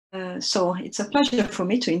So it's a pleasure for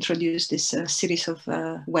me to introduce this series of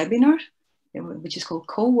webinar, which is called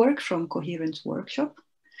CoWork from Coherent Workshop.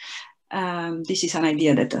 This is an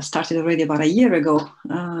idea that started already about a year ago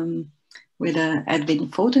with Edwin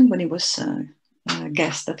Foten when he was a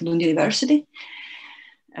guest at Lund University.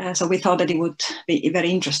 So we thought that it would be very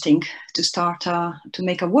interesting to start to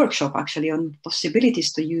make a workshop actually on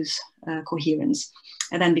possibilities to use coherence.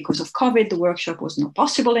 And then because of COVID, the workshop was not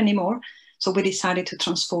possible anymore. So we decided to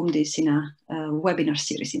transform this in a webinar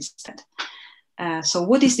series instead. So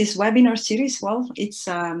what is this webinar series? Well, it's,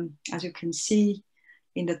 as you can see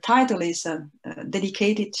in the title, is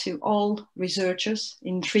dedicated to all researchers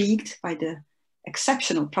intrigued by the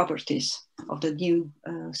exceptional properties of the new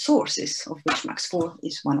sources, of which MAX4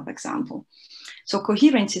 is one of example. So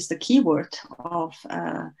coherence is the keyword of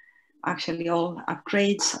actually all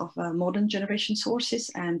upgrades of modern generation sources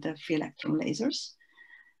and free electron lasers.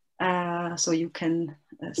 So you can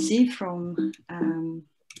see from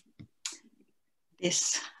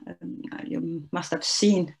this, you must have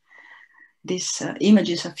seen these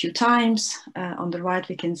images a few times. On the right,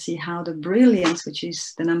 we can see how the brilliance, which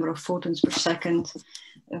is the number of photons per second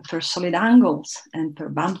per solid angles and per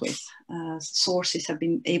bandwidth, sources have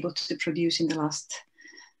been able to produce in the last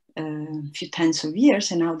few tens of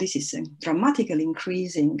years. And now this is dramatically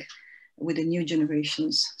increasing with the new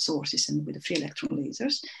generations sources and with the free electron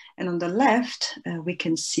lasers. And on the left, we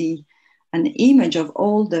can see an image of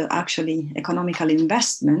all the actually economical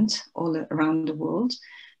investment all around the world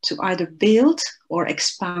to either build or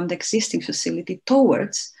expand existing facility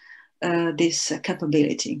towards this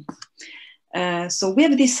capability. So we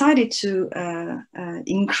have decided to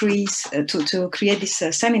to create this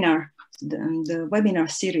seminar, the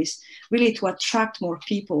webinar series, really to attract more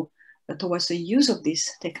people towards the use of these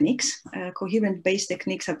techniques. Coherent-based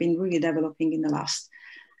techniques have been really developing in the last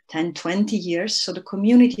 10, 20 years. So the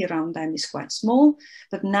community around them is quite small,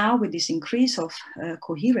 but now with this increase of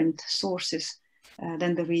coherent sources,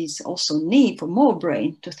 then there is also need for more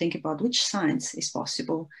brain to think about which science is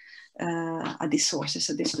possible at these sources,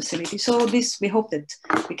 at this facility. So this, we hope that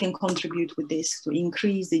we can contribute with this to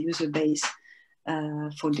increase the user base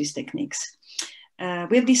for these techniques.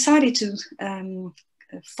 We have decided to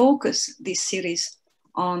focus this series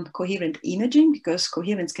on coherent imaging because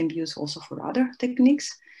coherence can be used also for other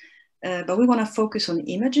techniques. But we want to focus on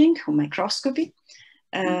imaging, on microscopy.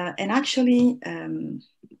 And actually,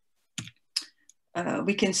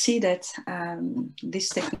 we can see that these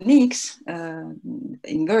techniques,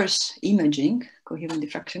 inverse imaging, coherent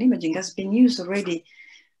diffraction imaging, has been used already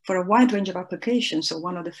for a wide range of applications. So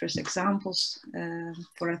one of the first examples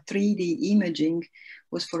for a 3D imaging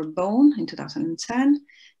was for bone in 2010,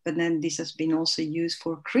 but then this has been also used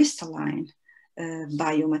for crystalline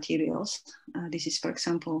biomaterials. This is, for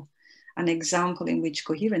example, an example in which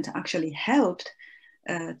coherent actually helped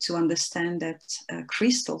to understand that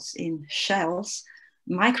crystals in shells,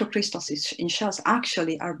 microcrystals in shells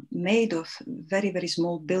actually are made of very, very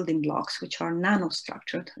small building blocks, which are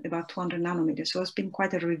nanostructured, about 200 nanometers. So it's been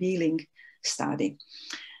quite a revealing study.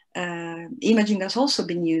 Imaging has also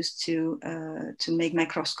been used to make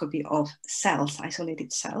microscopy of cells,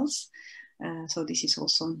 isolated cells. So this is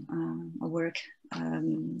also a work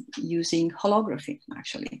using holography,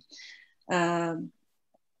 actually.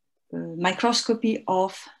 Microscopy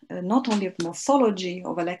of not only of morphology,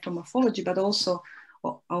 of electromorphology, but also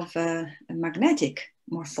of magnetic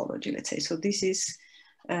morphology, let's say. So this is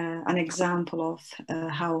an example of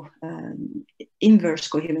how inverse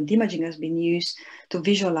coherent imaging has been used to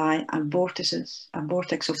visualize a vortex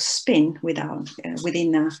of spin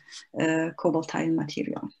within a cobalt ion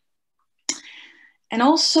material. And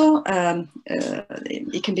also,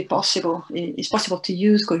 it can be possible, it's possible to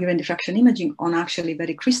use coherent diffraction imaging on actually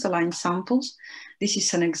very crystalline samples. This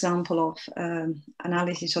is an example of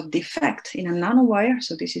analysis of defect in a nanowire.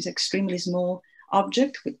 So this is extremely small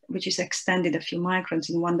object, which is extended a few microns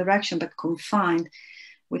in one direction, but confined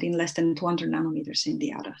within less than 200 nanometers in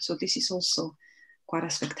the other. So this is also quite a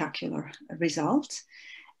spectacular result.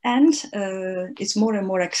 And it's more and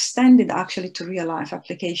more extended actually to real life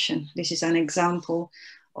application. This is an example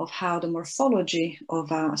of how the morphology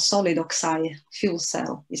of a solid oxide fuel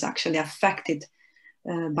cell is actually affected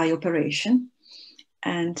by operation.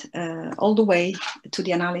 And all the way to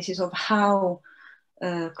the analysis of how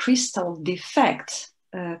crystal defects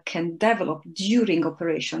can develop during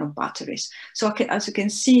operation of batteries. So as you can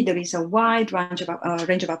see, there is a wide range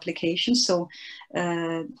of applications. So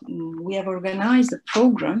we have organized a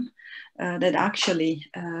program that actually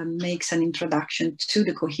makes an introduction to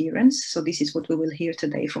the coherence. So this is what we will hear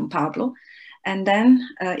today from Pablo. And then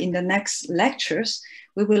in the next lectures,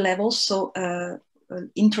 we will have also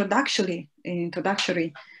introductory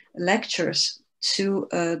lectures to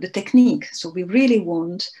the technique. So we really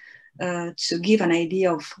want to give an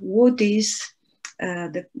idea of what is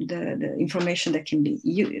the information that can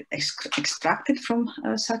be extracted from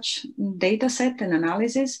such data set and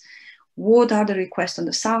analysis. What are the requests on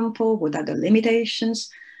the sample? What are the limitations?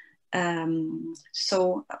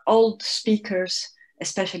 So all the speakers,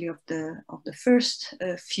 especially of the first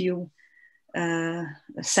few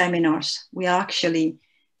seminars, we actually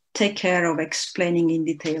take care of explaining in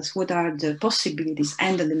details what are the possibilities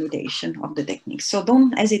and the limitation of the techniques. So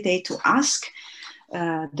don't hesitate to ask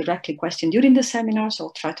directly questions during the seminars,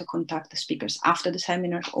 or try to contact the speakers after the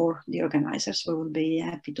seminars or the organizers. We will be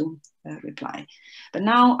happy to reply. But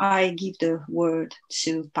now I give the word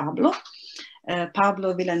to Pablo.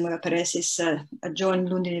 Pablo Villanueva-Perez joined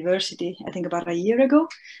Lund University, I think about a year ago,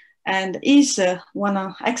 and is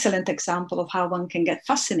one excellent example of how one can get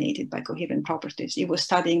fascinated by coherent properties. He was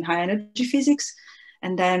studying high energy physics,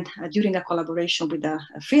 and then during a collaboration with a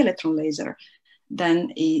free electron laser,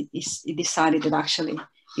 then he decided that actually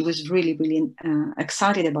he was really, really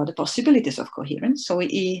excited about the possibilities of coherence. So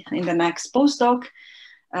he, in the next postdoc,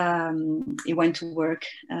 he went to work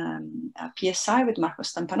at PSI with Marco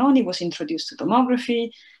Stampanoni, was introduced to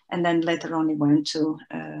tomography, and then later on he went to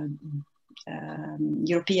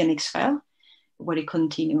European XFEL, where he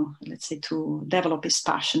continued, let's say, to develop his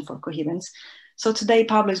passion for coherence. So today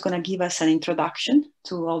Pablo is going to give us an introduction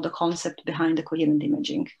to all the concept behind the coherent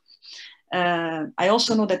imaging. I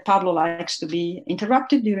also know that Pablo likes to be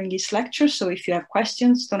interrupted during his lecture, so if you have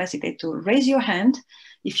questions, don't hesitate to raise your hand.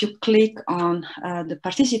 If you click on the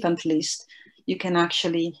participant list, you can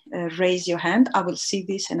actually raise your hand. I will see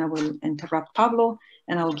this and I will interrupt Pablo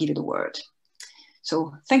and I will give you the word.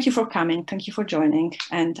 So thank you for coming, thank you for joining,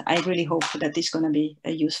 and I really hope that this is going to be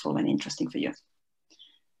useful and interesting for you.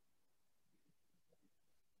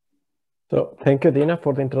 So thank you, Dina,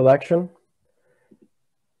 for the introduction.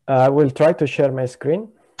 I will try to share my screen.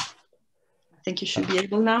 I think you should be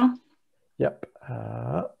able now. Yep.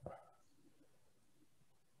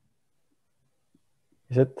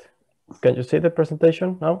 Is it? Can you see the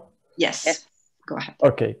presentation now? Yes. Go ahead.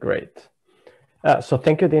 Okay, great. So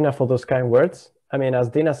thank you, Dina, for those kind words. I mean, as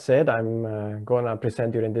Dina said, I'm going to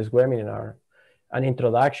present during this webinar an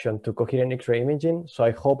introduction to coherent X-ray imaging. So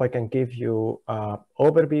I hope I can give you an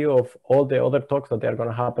overview of all the other talks that are going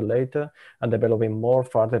to happen later and developing more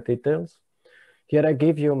further details. Here I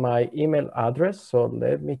give you my email address. So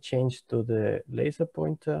let me change to the laser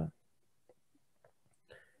pointer.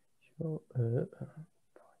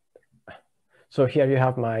 So here you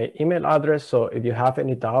have my email address. So if you have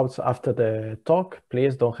any doubts after the talk,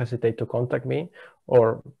 please don't hesitate to contact me,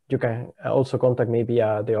 or you can also contact me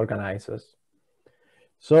via the organizers.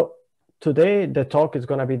 So today the talk is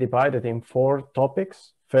going to be divided in 4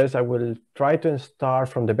 topics. First, I will try to start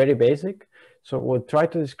from the very basic. So we'll try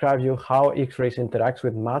to describe you how X-rays interact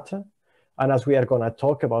with matter. And as we are going to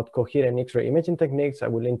talk about coherent X-ray imaging techniques, I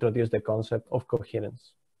will introduce the concept of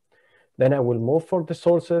coherence. Then I will move for the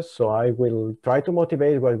sources. So I will try to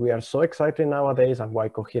motivate why we are so excited nowadays and why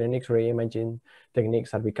coherent X-ray imaging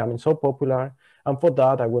techniques are becoming so popular. And for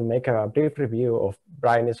that, I will make a brief review of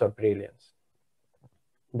brightness or brilliance.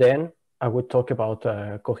 Then I would talk about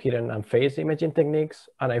coherent and phase imaging techniques,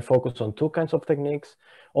 and I focus on 2 kinds of techniques,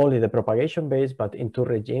 only the propagation-based, but in 2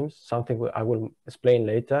 regimes, something I will explain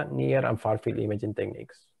later, near and far field imaging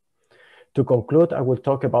techniques. To conclude, I will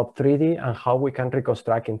talk about 3D and how we can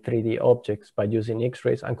reconstruct in 3D objects by using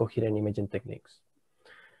X-rays and coherent imaging techniques.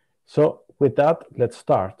 So with that, let's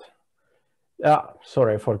start.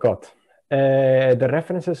 Sorry, I forgot. The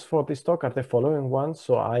references for this talk are the following ones.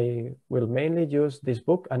 So I will mainly use this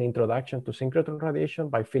book, An Introduction to Synchrotron Radiation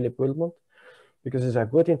by Philip Wilmot, because it's a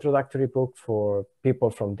good introductory book for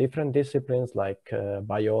people from different disciplines like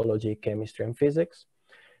biology, chemistry, and physics.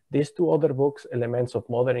 These 2 other books, Elements of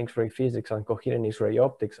Modern X-ray Physics and Coherent X-ray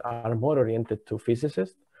Optics, are more oriented to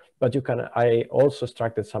physicists, but I also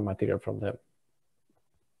extracted some material from them.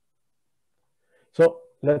 So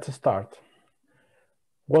let's start.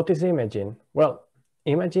 What is imaging? Well,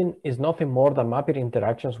 imaging is nothing more than mapping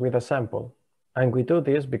interactions with a sample. And we do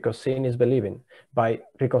this because seeing is believing. By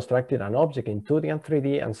reconstructing an object in 2D and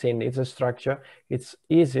 3D and seeing its structure, it's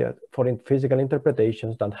easier for physical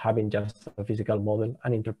interpretations than having just a physical model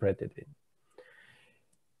and interpreted it.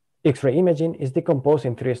 X-ray imaging is decomposed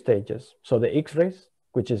in 3 stages. So the X-rays,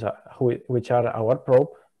 which are our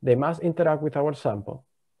probe, they must interact with our sample.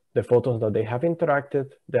 The photons that they have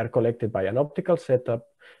interacted, they are collected by an optical setup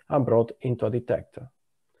and brought into a detector.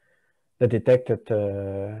 The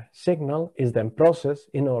detected signal is then processed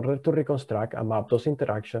in order to reconstruct and map those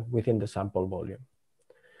interactions within the sample volume.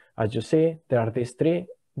 As you see, there are these three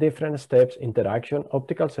different steps: interaction,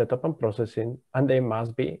 optical setup, and processing, and they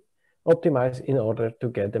must be optimized in order to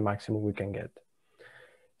get the maximum we can get.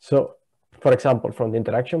 So, for example, from the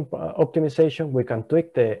interaction optimization, we can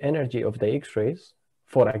tweak the energy of the X-rays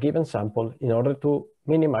for a given sample in order to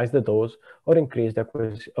minimize the dose or increase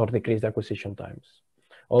or decrease the acquisition times.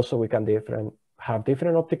 Also, we can have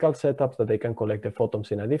different optical setups that they can collect the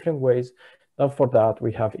photons in a different ways. And for that,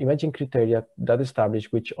 we have imaging criteria that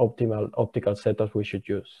establish which optimal optical setups we should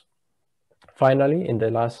use. Finally, in the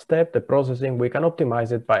last step, the processing, we can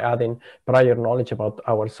optimize it by adding prior knowledge about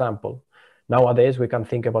our sample. Nowadays, we can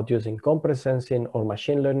think about using compress sensing or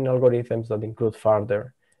machine learning algorithms that include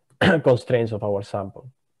further constraints of our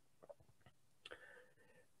sample.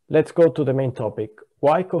 Let's go to the main topic.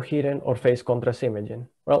 Why coherent or phase contrast imaging?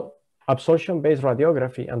 Well, absorption-based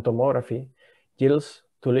radiography and tomography yields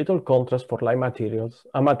too little contrast for light materials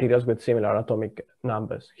and materials with similar atomic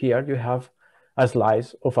numbers. Here you have a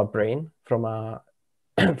slice of a brain from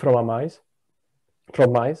mice.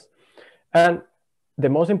 And the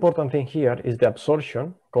most important thing here is the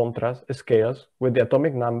absorption contrast scales with the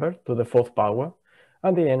atomic number to the 4th power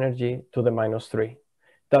and the energy to the -3.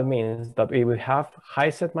 That means that we will have high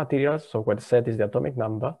set materials, so where set is the atomic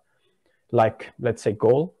number, like let's say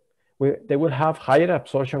gold, they will have higher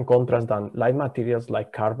absorption contrast than light materials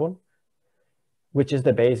like carbon, which is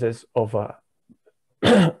the basis of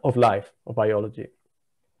of life, of biology.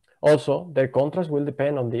 Also, their contrast will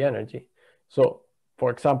depend on the energy. So, for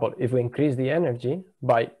example, if we increase the energy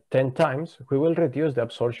by 10 times, we will reduce the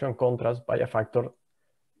absorption contrast by a factor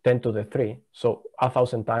 10 to the 3, so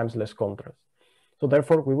 1,000 times less contrast. So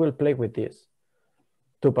therefore, we will play with these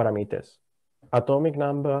two parameters, atomic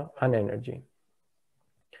number and energy.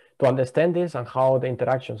 To understand this and how the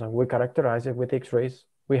interactions and we characterize it with X-rays,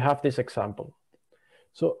 we have this example.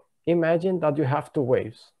 So imagine that you have two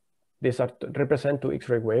waves. These represent two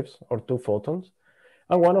X-ray waves or two photons.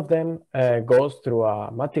 And one of them goes through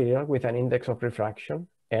a material with an index of refraction,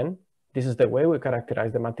 N. This is the way we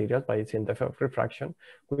characterize the material by its index of refraction,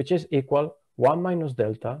 which is equal 1 minus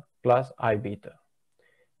delta plus I beta.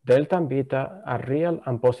 Delta and beta are real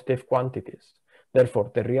and positive quantities.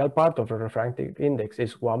 Therefore, the real part of the refractive index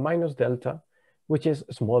is 1 minus delta, which is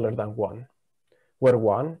smaller than 1, where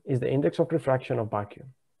 1 is the index of refraction of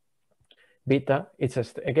vacuum. Beta is,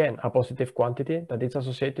 again, a positive quantity that is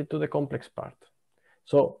associated to the complex part.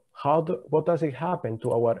 So what does it happen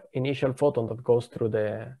to our initial photon that goes through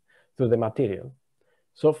the material?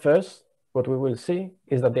 So first, what we will see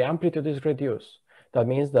is that the amplitude is reduced. That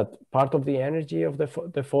means that part of the energy of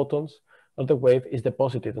the photons of the wave is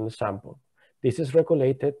deposited in the sample. This is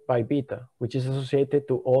regulated by beta, which is associated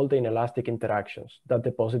to all the inelastic interactions that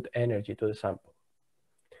deposit energy to the sample.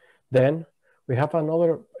 Then we have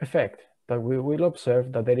another effect that we will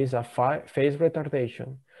observe that there is a phase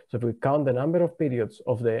retardation. So if we count the number of periods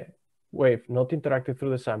of the wave not interacting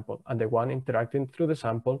through the sample and the one interacting through the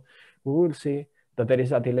sample, we will see that there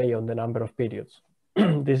is a delay on the number of periods.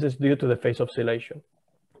 This is due to the phase oscillation.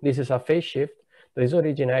 This is a phase shift that is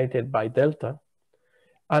originated by delta,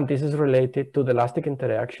 and this is related to the elastic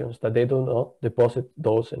interactions that they do not deposit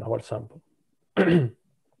those in our sample.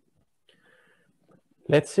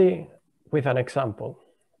 Let's see with an example.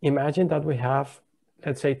 Imagine that we have,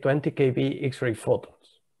 let's say, 20 kV X-ray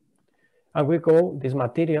photons. And we go, this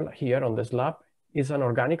material here on the slab is an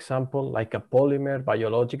organic sample, like a polymer,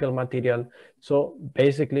 biological material. So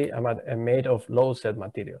basically, I'm made of low set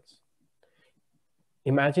materials.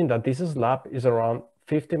 Imagine that this slab is around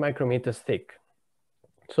 50 micrometers thick.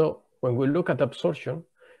 So when we look at absorption,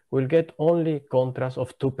 we'll get only contrast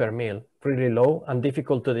of 2 per mil, really low and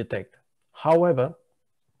difficult to detect. However,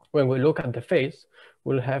 when we look at the phase,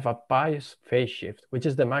 we'll have a pi phase shift, which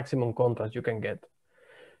is the maximum contrast you can get.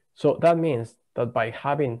 So that means that by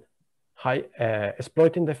having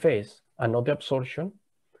exploiting the phase and not the absorption,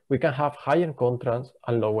 we can have higher contrast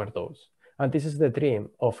and lower dose. And this is the dream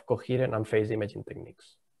of coherent and phase imaging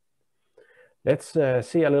techniques. Let's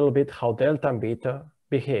see a little bit how delta and beta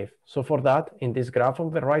behave. So for that, in this graph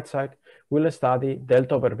on the right side, we'll study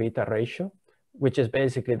delta over beta ratio, which is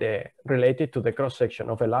basically related to the cross-section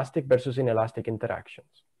of elastic versus inelastic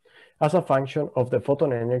interactions as a function of the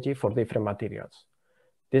photon energy for different materials.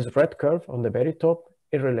 This red curve on the very top,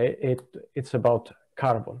 it's about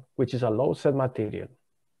carbon, which is a low set material.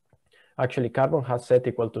 Actually, carbon has set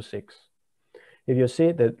equal to 6. If you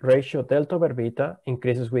see the ratio delta over beta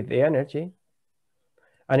increases with the energy,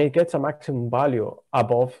 and it gets a maximum value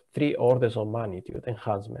above 3 orders of magnitude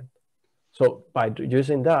enhancement. So by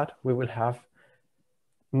using that, we will have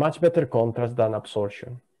much better contrast than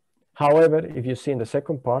absorption. However, if you see in the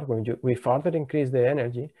second part, when we further increase the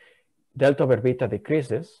energy, delta over beta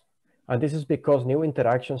decreases. And this is because new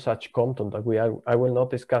interactions such Compton that I will not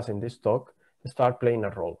discuss in this talk start playing a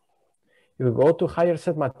role. If we go to higher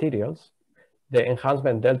set materials, the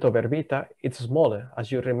enhancement delta over beta, it's smaller.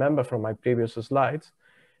 As you remember from my previous slides,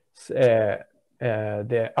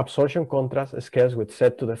 the absorption contrast scales with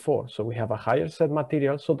Z to the 4. So we have a higher set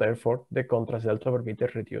material, so therefore the contrast delta over beta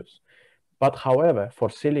is reduced. But however, for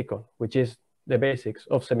silicon, which is the basics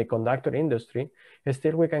of semiconductor industry,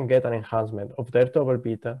 still we can get an enhancement of delta over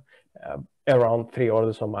beta around 3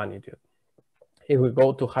 orders of magnitude. If we go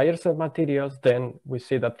to higher set materials, then we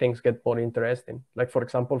see that things get more interesting. Like for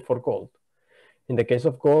example, for gold. In the case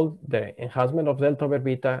of gold, the enhancement of delta over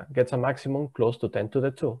beta gets a maximum close to 10 to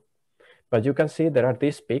the 2. But you can see there are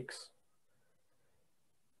these peaks.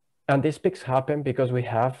 And these peaks happen because we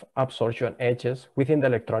have absorption edges within the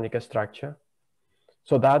electronic structure.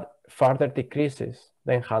 So that further decreases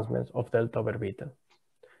the enhancements of delta over beta.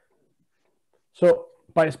 So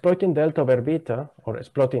by exploiting delta over beta, or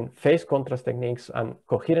exploiting phase contrast techniques and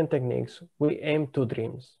coherent techniques, we aim 2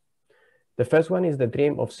 dreams. The first one is the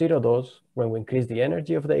dream of 0 dose, when we increase the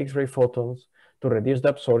energy of the X-ray photons to reduce the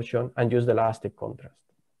absorption and use the elastic contrast,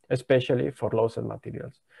 especially for low set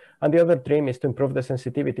materials. And the other dream is to improve the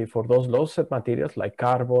sensitivity for those low set materials like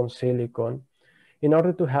carbon, silicon, in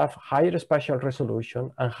order to have higher spatial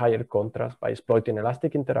resolution and higher contrast by exploiting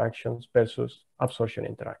elastic interactions versus absorption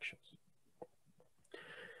interactions.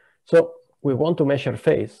 So we want to measure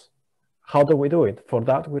phase. How do we do it? For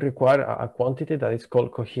that, we require a quantity that is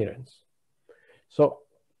called coherence. So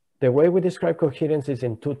the way we describe coherence is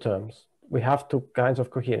in 2 terms. We have 2 kinds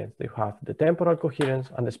of coherence. You have the temporal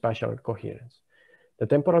coherence and the spatial coherence. The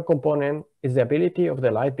temporal component is the ability of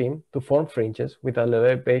the light beam to form fringes with an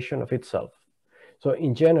elevation of itself. So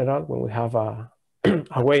in general, when we have a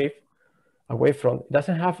wavefront, it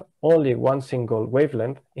doesn't have only one single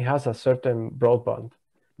wavelength. It has a certain broadband,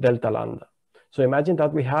 delta lambda. So imagine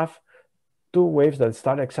that we have 2 waves that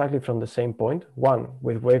start exactly from the same point, one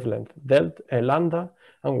with wavelength delta lambda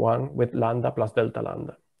and one with lambda plus delta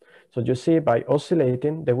lambda. So you see by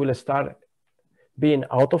oscillating, they will start being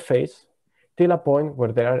out of phase till a point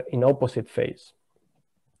where they are in opposite phase.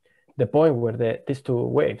 The point where these 2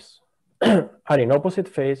 waves are in opposite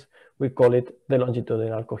phase, we call it the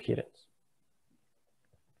longitudinal coherence.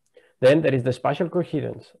 Then there is the spatial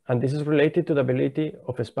coherence, and this is related to the ability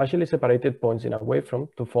of spatially separated points in a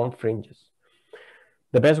wavefront to form fringes.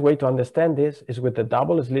 The best way to understand this is with the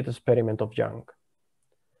double slit experiment of Young.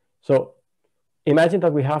 So imagine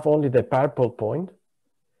that we have only the purple point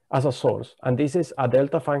as a source, and this is a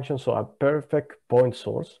delta function, so a perfect point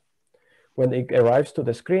source. When it arrives to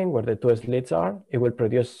the screen where the 2 slits are, it will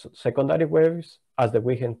produce secondary waves as the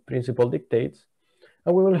Huygens principle dictates,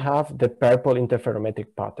 and we will have the purple interferometric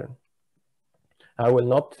pattern. I will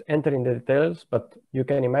not enter in the details, but you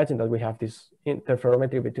can imagine that we have this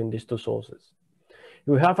interferometry between these 2 sources.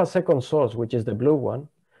 We have a second source, which is the blue one,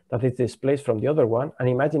 that is displaced from the other one, and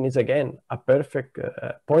imagine it's again a perfect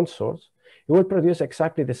point source. It will produce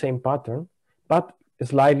exactly the same pattern, but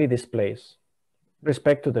slightly displaced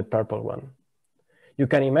respect to the purple one. You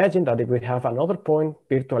can imagine that if we have another point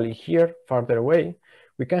virtually here, farther away,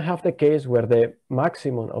 we can have the case where the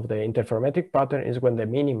maximum of the interferometric pattern is when the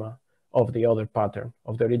minima of the other pattern,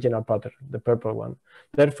 of the original pattern, the purple one.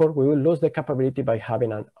 Therefore, we will lose the capability by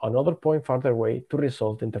having another point farther away to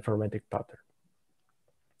resolve the interferometric pattern.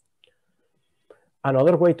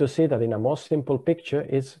 Another way to see that in a most simple picture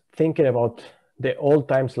is thinking about the old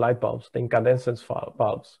times light bulbs, the incandescent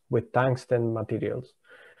bulbs with tungsten materials.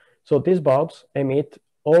 So these bulbs emit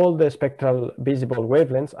all the spectral visible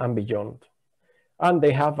wavelengths and beyond. And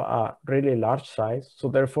they have a really large size, so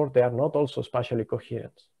therefore they are not also spatially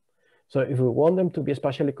coherent. So if we want them to be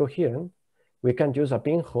spatially coherent, we can use a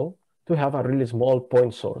pinhole to have a really small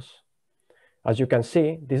point source. As you can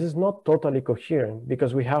see, this is not totally coherent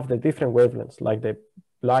because we have the different wavelengths, like the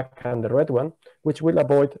black and the red one, which will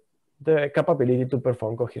avoid the capability to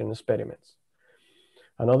perform coherent experiments.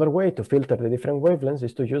 Another way to filter the different wavelengths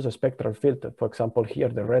is to use a spectral filter. For example, here,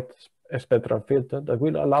 the red spectral filter that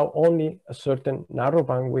will allow only a certain narrow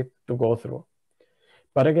bandwidth to go through.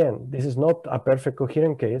 But again, this is not a perfect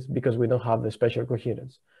coherent case because we don't have the spatial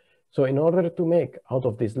coherence. So in order to make out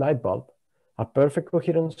of this light bulb a perfect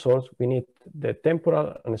coherent source, we need the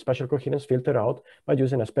temporal and spatial coherence filter out by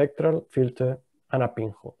using a spectral filter and a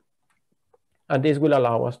pinhole. And this will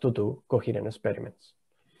allow us to do coherent experiments.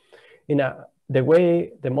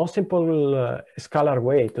 The most simple scalar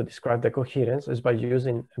way to describe the coherence is by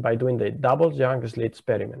doing the double Young slit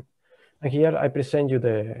experiment. And here I present you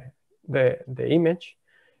the image.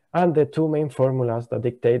 and the two main formulas that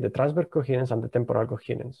dictate the transverse coherence and the temporal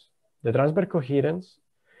coherence. The transverse coherence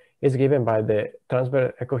is given by the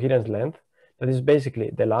transverse coherence length, that is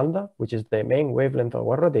basically the lambda, which is the main wavelength of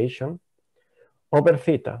our radiation, over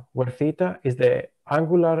theta, where theta is the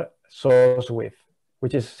angular source width,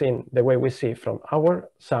 which is seen the way we see from our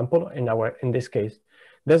sample, in this case,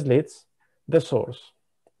 the slits, the source,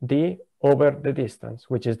 d over the distance,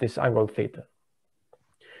 which is this angle theta.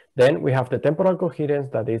 Then we have the temporal coherence,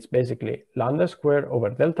 that is basically lambda squared over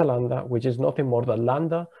delta lambda, which is nothing more than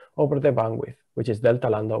lambda over the bandwidth, which is delta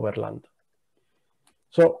lambda over lambda.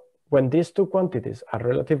 So when these two quantities are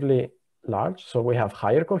relatively large, so we have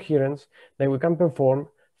higher coherence, then we can perform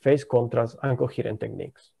phase contrast and coherent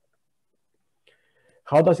techniques.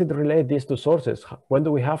 How does it relate these two sources? When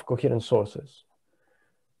do we have coherent sources?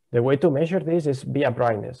 The way to measure this is via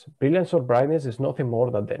brightness. Brilliance or brightness is nothing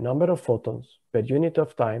more than the number of photons per unit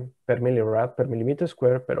of time per millirad per millimeter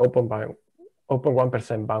square per open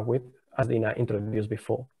 1% bandwidth, as Dina introduced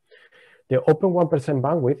before. The open 1%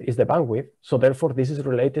 bandwidth is the bandwidth, so therefore this is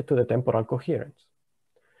related to the temporal coherence.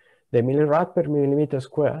 The millirad per millimeter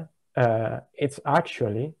square, it's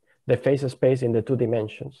actually the phase space in the 2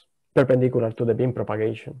 dimensions, perpendicular to the beam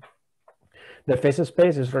propagation. The phase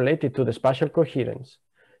space is related to the spatial coherence.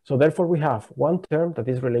 So therefore we have one term that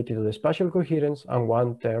is related to the spatial coherence and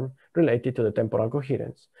one term related to the temporal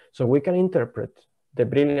coherence. So we can interpret the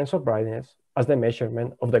brilliance or brightness as the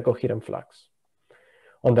measurement of the coherent flux.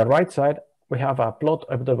 On the right side, we have a plot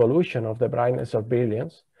of the evolution of the brightness or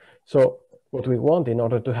brilliance. So what we want in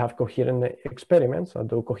order to have coherent experiments and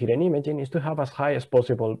do coherent imaging is to have as high as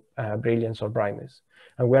possible brilliance or brightness.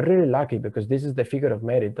 And we're really lucky because this is the figure of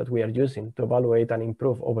merit that we are using to evaluate and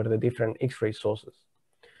improve over the different X-ray sources.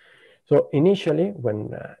 So initially,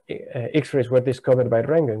 when X-rays were discovered by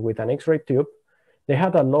Röntgen with an X-ray tube, they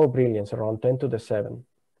had a low brilliance, around 10 to the 7.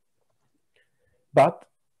 But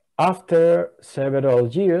after several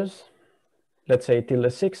years, let's say till the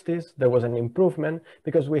 60s, there was an improvement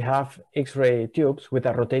because we have X-ray tubes with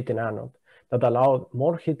a rotating anode that allowed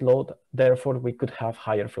more heat load, therefore we could have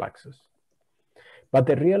higher fluxes. But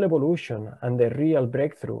the real evolution and the real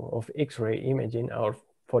breakthrough of X-ray imaging, or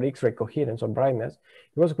for X-ray coherence or brightness,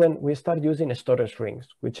 it was when we start using storage rings,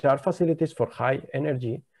 which are facilities for high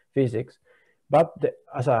energy physics. But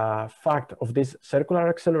as a fact of this circular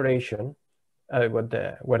acceleration, where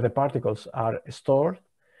the particles are stored,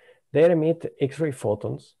 they emit X-ray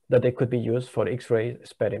photons that they could be used for X-ray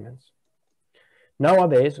experiments.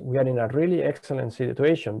 Nowadays, we are in a really excellent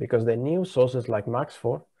situation because the new sources like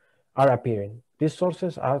MAX4 are appearing. These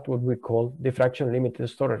sources are what we call diffraction-limited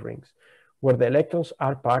storage rings, where the electrons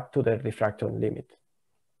are packed to their diffraction limit.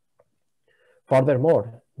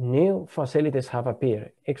 Furthermore, new facilities have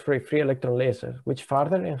appeared, X-ray free-electron lasers, which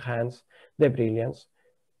further enhance the brilliance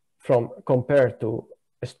compared to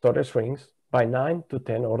storage rings by 9 to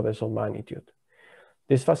 10 orders of magnitude.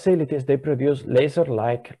 These facilities, they produce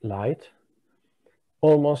laser-like light,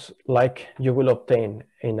 almost like you will obtain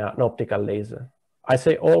in an optical laser. I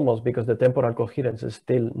say almost because the temporal coherence is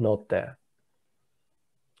still not there.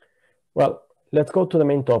 Well, let's go to the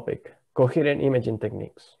main topic, coherent imaging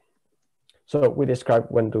techniques. So we described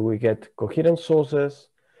when do we get coherent sources,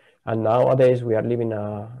 and nowadays we are living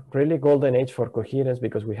a really golden age for coherence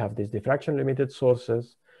because we have these diffraction-limited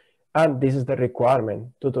sources, and this is the requirement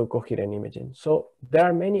to do coherent imaging. So there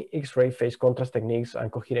are many X-ray phase contrast techniques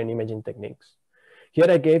and coherent imaging techniques. Here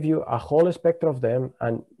I gave you a whole spectrum of them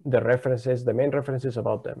and the references, the main references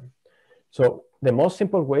about them. So the most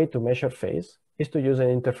simple way to measure phase is to use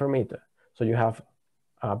an interferometer. So you have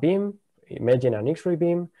a beam, imagine an X-ray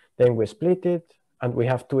beam, then we split it, and we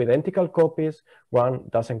have two identical copies. One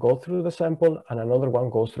doesn't go through the sample, and another one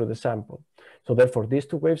goes through the sample. So therefore, these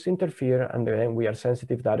two waves interfere, and then we are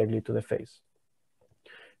sensitive directly to the phase.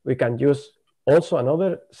 We can use also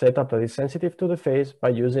another setup that is sensitive to the phase by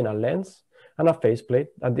using a lens and a faceplate,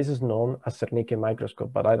 and this is known as Cernicke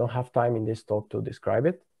microscope, but I don't have time in this talk to describe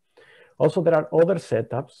it. Also, there are other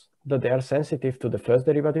setups that they are sensitive to the first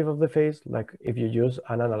derivative of the phase, like if you use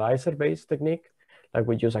an analyzer-based technique, like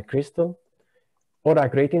we use a crystal, or a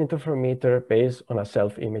grating interferometer based on a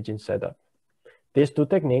self-imaging setup. These two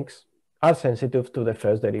techniques are sensitive to the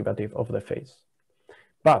first derivative of the phase.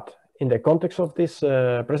 But in the context of this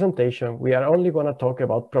presentation, we are only going to talk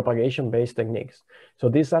about propagation-based techniques. So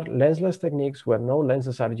these are lensless techniques where no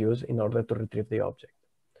lenses are used in order to retrieve the object.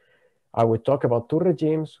 I will talk about two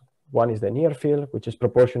regimes. One is the near field, which is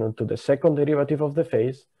proportional to the second derivative of the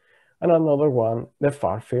phase, and another one, the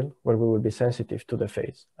far field, where we will be sensitive to the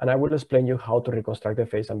phase. And I will explain you how to reconstruct the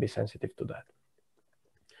phase and be sensitive to that.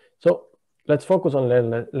 So let's focus on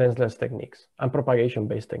lensless techniques and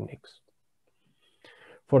propagation-based techniques.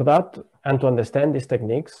 For that, and to understand these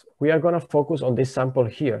techniques, we are going to focus on this sample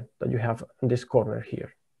here that you have in this corner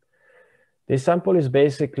here. This sample is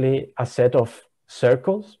basically a set of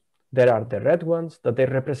circles. There are the red ones that they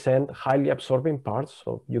represent highly absorbing parts.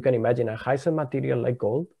 So you can imagine a high-end material like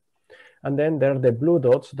gold. And then there are the blue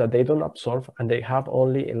dots that they don't absorb and they have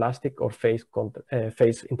only elastic or phase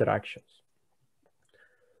interactions.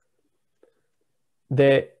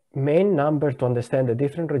 The main number to understand the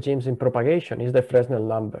different regimes in propagation is the Fresnel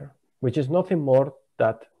number, which is nothing more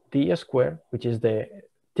than d squared, which is the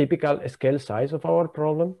typical scale size of our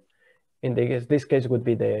problem. In this case would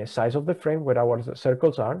be the size of the frame where our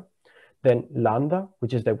circles are, then lambda,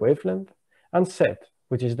 which is the wavelength, and z,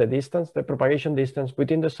 which is the distance, the propagation distance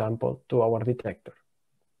within the sample to our detector.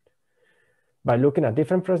 By looking at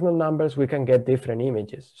different Fresnel numbers, we can get different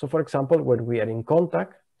images. So for example, when we are in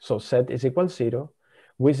contact, so z is equal to 0,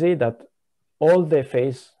 we see that all the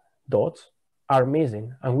phase dots are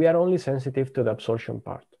missing and we are only sensitive to the absorption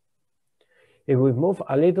part. If we move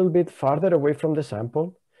a little bit farther away from the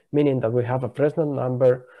sample, meaning that we have a Fresnel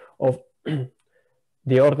number of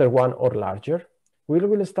the order 1 or larger, we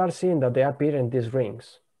will start seeing that they appear in these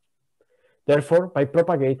rings. Therefore, by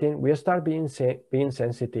propagating, we start being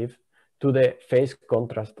sensitive to the phase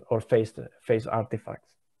contrast or phase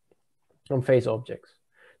artifacts on phase objects.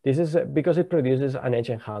 This is because it produces an edge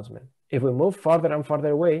enhancement. If we move farther and farther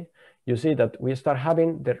away, you see that we start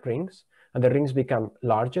having the rings, and the rings become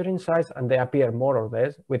larger in size and they appear more or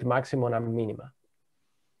less with maximum and minima.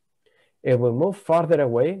 If we move farther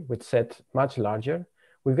away with sets much larger,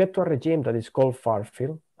 we get to a regime that is called far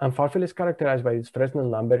field, and far field is characterized by its Fresnel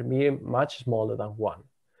number being much smaller than 1.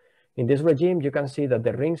 In this regime, you can see that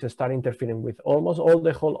the rings start interfering with almost all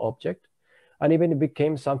the whole object, and even it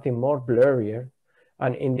became something more blurrier.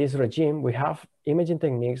 And in this regime, we have imaging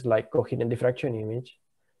techniques like coherent diffraction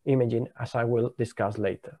imaging, as I will discuss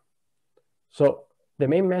later. So the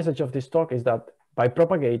main message of this talk is that by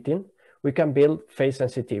propagating, we can build phase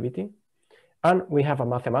sensitivity. And we have a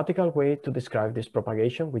mathematical way to describe this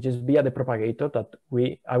propagation, which is via the propagator that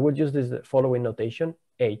I will use this following notation,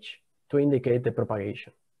 H, to indicate the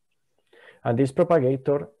propagation. And this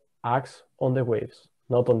propagator acts on the waves,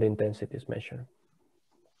 not on the intensities measured.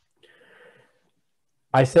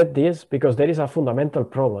 I said this because there is a fundamental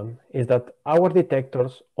problem, is that our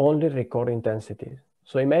detectors only record intensities.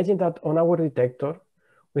 So imagine that on our detector,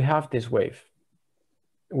 we have this wave.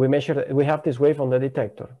 We have this wave on the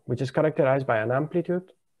detector, which is characterized by an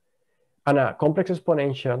amplitude and a complex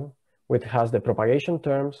exponential, which has the propagation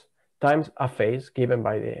terms times a phase given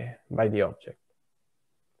by the object.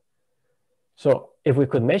 So if we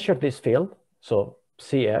could measure this field, so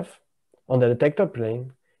CF, on the detector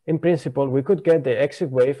plane, in principle, we could get the exit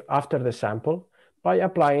wave after the sample by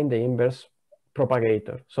applying the inverse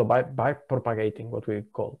propagator, so by propagating what we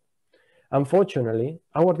call. Unfortunately,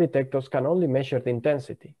 our detectors can only measure the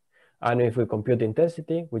intensity. And if we compute the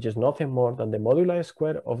intensity, which is nothing more than the moduli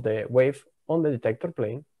square of the wave on the detector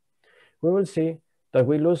plane, we will see that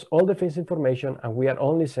we lose all the phase information and we are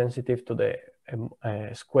only sensitive to the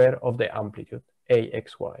square of the amplitude,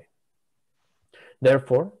 AXY.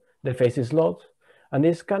 Therefore, the phase is lost, and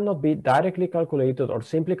this cannot be directly calculated or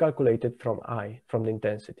simply calculated from I, from the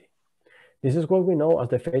intensity. This is what we know as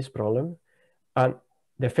the phase problem, and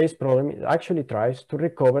the phase problem actually tries to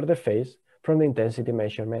recover the phase from the intensity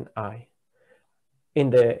measurement I.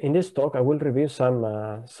 In this talk, I will review some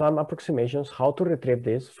approximations how to retrieve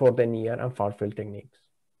this for the near and far field techniques.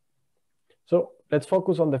 So let's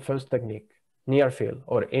focus on the first technique, near field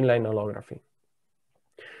or inline holography.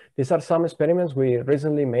 These are some experiments we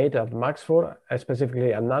recently made at Max4,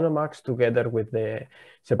 specifically at NanoMax, together with the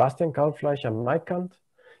Sebastian Kalfleisch and Mike Kant.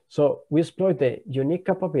 So we exploit the unique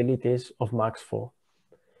capabilities of Max4.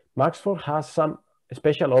 Max4 has some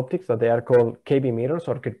special optics that they are called KB mirrors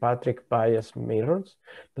or Kirkpatrick bias mirrors,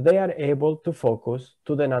 that they are able to focus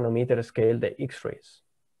to the nanometer scale the X-rays.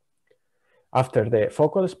 After the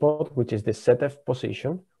focal spot, which is the ZF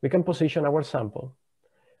position, we can position our sample.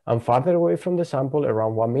 And farther away from the sample,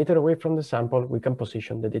 around 1 meter away from the sample, we can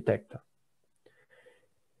position the detector.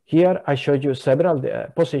 Here, I showed you several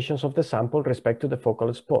positions of the sample respect to the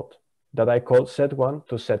focal spot that I call Z1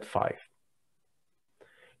 to Z5.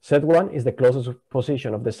 Z1 is the closest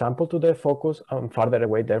position of the sample to the focus and farther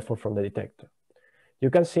away, therefore, from the detector. You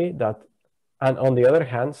can see that, and on the other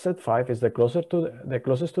hand, Z5 is the closest to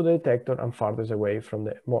the detector and farthest away from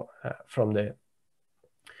the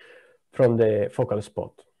focal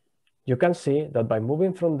spot. You can see that by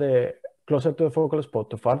moving from the closer to the focal spot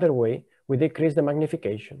to farther away, we decrease the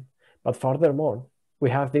magnification. But furthermore, we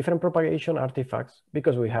have different propagation artifacts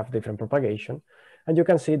because we have different propagation. And you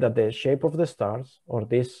can see that the shape of the stars, or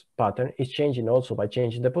this pattern, is changing also by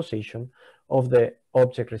changing the position of the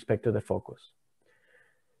object respect to the focus.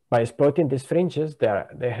 By exploiting these fringes,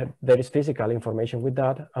 there is physical information with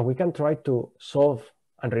that, and we can try to solve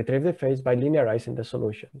and retrieve the phase by linearizing the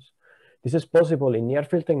solutions. This is possible in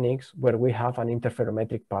near-field techniques where we have an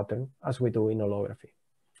interferometric pattern, as we do in holography.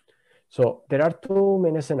 So there are two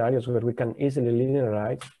main scenarios where we can easily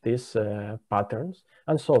linearize these patterns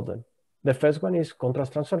and solve them. The first one is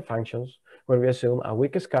contrast transfer functions, where we assume a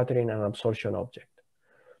weak scattering and absorption object.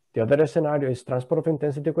 The other scenario is transport of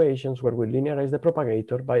intensity equations, where we linearize the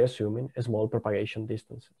propagator by assuming small propagation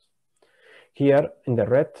distances. Here in the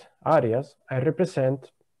red areas, I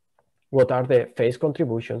represent what are the phase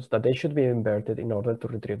contributions that they should be inverted in order to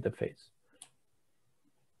retrieve the phase.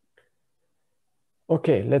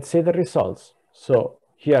 Okay, let's see the results. So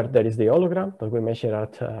here there is the hologram that we measure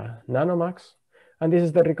at nanomax, and this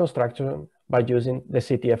is the reconstruction by using the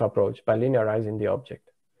CTF approach, by linearizing the object.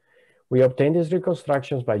 We obtain these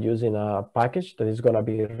reconstructions by using a package that is going to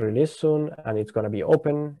be released soon, and it's going to be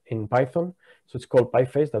open in Python. So it's called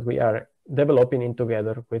PyPhase, that we are developing in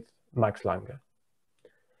together with Max Lange.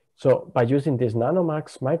 So by using this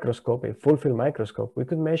nanomax microscope, a full field microscope, we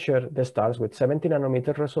could measure the stars with 70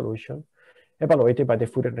 nanometer resolution evaluated by the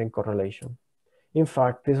Fourier ring correlation. In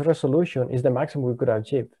fact, this resolution is the maximum we could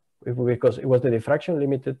achieve because it was the diffraction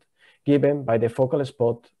limited given by the focal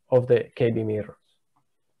spot of the KB mirrors.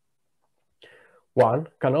 One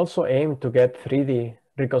can also aim to get 3D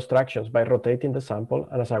reconstructions by rotating the sample,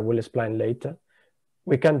 and as I will explain later,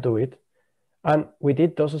 we can do it. And we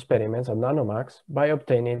did those experiments at nanomax by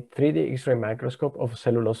obtaining 3D X-ray microscope of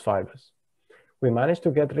cellulose fibers. We managed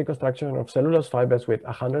to get reconstruction of cellulose fibers with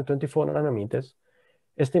 124 nanometers,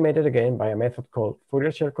 estimated again by a method called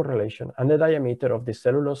Fourier shell correlation, and the diameter of the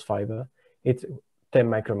cellulose fiber is 10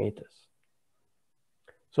 micrometers.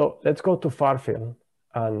 So let's go to far field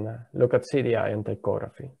and look at CDI and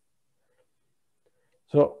Ptychography.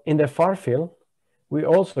 So in the far field, we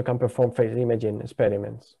also can perform phase imaging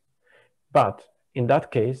experiments. But in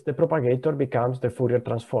that case, the propagator becomes the Fourier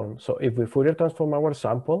transform. So if we Fourier transform our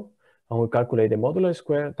sample and we calculate the modular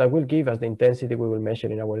square, that will give us the intensity we will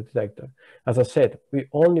measure in our detector. As I said, we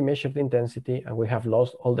only measure the intensity and we have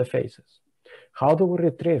lost all the phases. How do we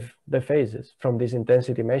retrieve the phases from this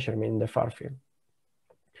intensity measurement in the far field?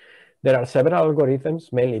 There are several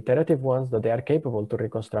algorithms, mainly iterative ones, that they are capable to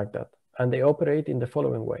reconstruct that, and they operate in the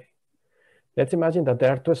following way. Let's imagine that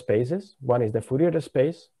there are two spaces. One is the Fourier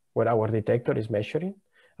space, where our detector is measuring,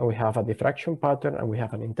 and we have a diffraction pattern, and we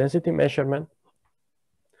have an intensity measurement.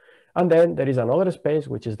 And then there is another space,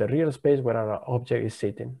 which is the real space where our object is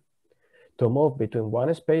sitting. To move between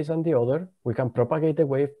one space and the other, we can propagate the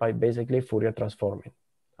wave by basically Fourier transforming,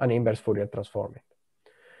 an inverse Fourier transforming.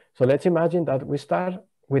 So let's imagine that we start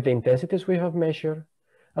with the intensities we have measured,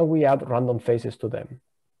 and we add random phases to them.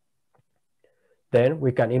 Then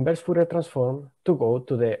we can inverse Fourier transform to go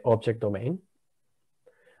to the object domain.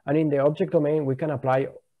 And in the object domain, we can apply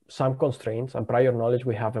some constraints and prior knowledge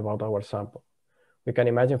we have about our sample. We can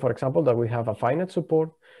imagine, for example, that we have a finite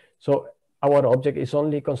support. So our object is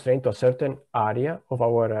only constrained to a certain area of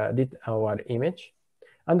our image,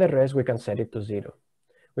 and the rest we can set it to 0.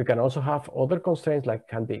 We can also have other constraints, like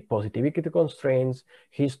can be positivity constraints,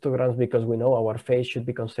 histograms, because we know our phase should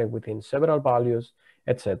be constrained within several values,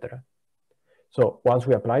 etc. So once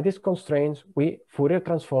we apply these constraints, we Fourier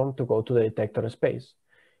transform to go to the detector space.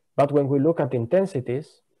 But when we look at the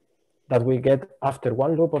intensities that we get after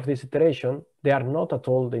one loop of this iteration, they are not at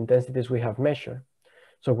all the intensities we have measured.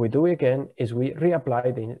 So what we do again is we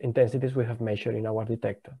reapply the intensities we have measured in our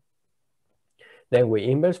detector. Then we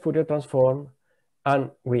inverse Fourier transform,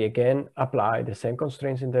 and we again apply the same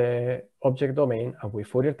constraints in the object domain, and we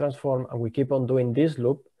Fourier transform, and we keep on doing this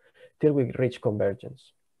loop till we reach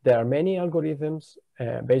convergence. There are many algorithms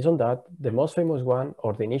based on that. The most famous one,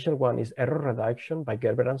 or the initial one, is error reduction by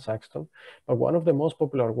Gerber and Saxton. But one of the most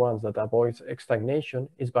popular ones that avoids stagnation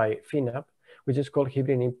is by FINAP, which is called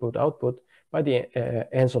hybrid input-output, by the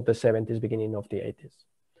ends of the 70s, beginning of the 80s.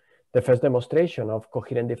 The first demonstration of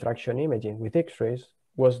coherent diffraction imaging with X-rays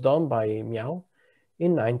was done by Miao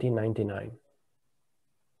in 1999.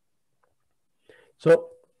 So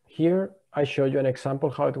here I show you an example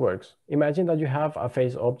how it works. Imagine that you have a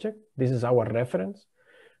phase object. This is our reference.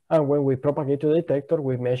 And when we propagate to the detector,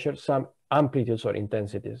 we measure some amplitudes or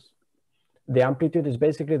intensities. The amplitude is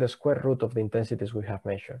basically the square root of the intensities we have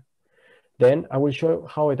measured. Then I will show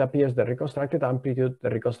how it appears the reconstructed amplitude, the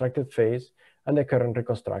reconstructed phase, and the current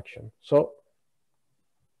reconstruction. So,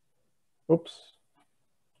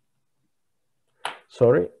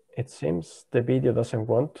 Sorry, it seems the video doesn't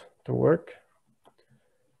want to work.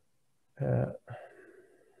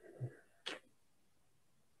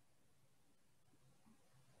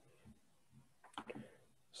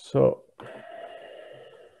 So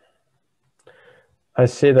I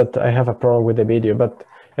see that I have a problem with the video, but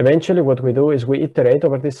eventually what we do is we iterate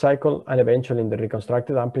over this cycle, and eventually in the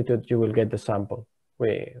reconstructed amplitude, you will get the sample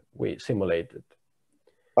we simulated.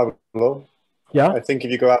 Pablo? Yeah? I think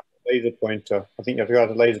if you go out to the laser pointer, I think you have to go out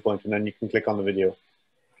to the laser pointer and then you can click on the video.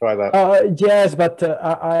 Try that. Yes, but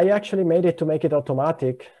I actually made it to make it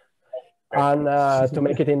automatic and to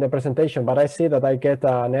make it in the presentation, but I see that I get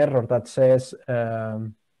an error that says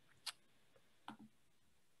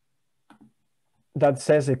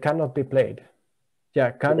it cannot be played.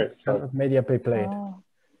 Yeah, cannot media be played. Oh.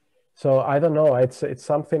 So I don't know. It's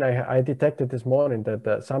something I detected this morning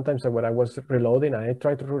that sometimes when I was reloading, I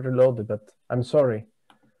tried to reload it, but I'm sorry.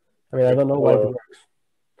 I mean, I don't know why it works.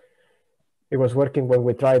 It was working when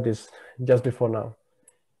we tried this just before now.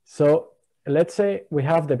 So let's say we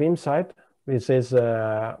have the beam side, which is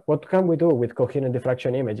what can we do with coherent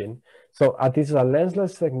diffraction imaging? So these are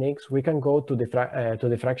lensless techniques. We can go to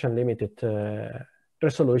diffraction-limited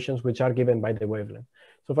resolutions, which are given by the wavelength.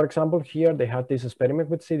 So for example, here they had this experiment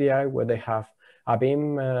with CDI where they have a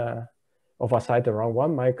beam of a site around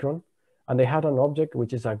 1 micron, and they had an object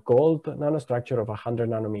which is a gold nanostructure of 100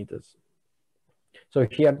 nanometers. So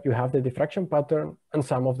here you have the diffraction pattern and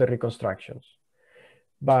some of the reconstructions.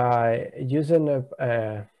 By using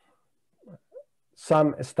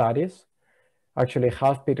some studies, actually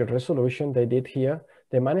half-period resolution they did here,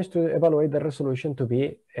 they managed to evaluate the resolution to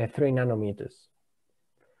be 3 nanometers.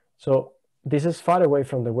 So this is far away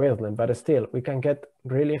from the wavelength, but still we can get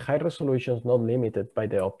really high resolutions not limited by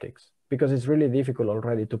the optics, because it's really difficult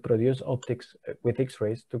already to produce optics with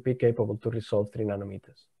X-rays to be capable to resolve 3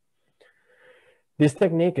 nanometers. This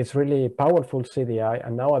technique is really powerful CDI,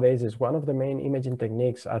 and nowadays is one of the main imaging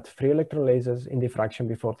techniques at free-electron lasers in diffraction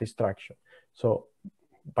before distraction. So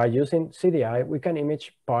by using CDI, we can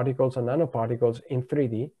image particles and nanoparticles in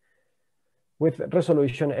 3D with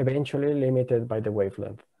resolution eventually limited by the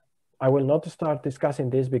wavelength. I will not start discussing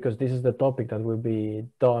this because this is the topic that will be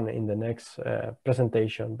done in the next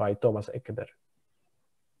presentation by Thomas Eckeberg.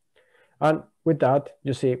 And with that,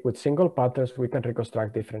 you see, with single patterns, we can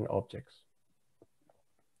reconstruct different objects.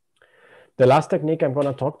 The last technique I'm going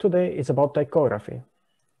to talk today is about ptychography.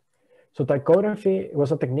 So ptychography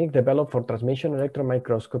was a technique developed for transmission electron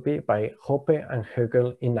microscopy by Hoppe and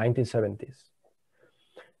Högel in 1970s.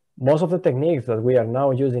 Most of the techniques that we are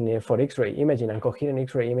now using for X-ray imaging and coherent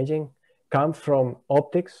X-ray imaging come from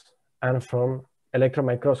optics and from electron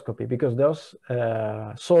microscopy, because those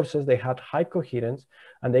sources, they had high coherence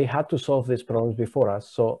and they had to solve these problems before us.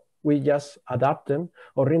 So we just adapt them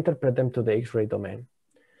or reinterpret them to the X-ray domain.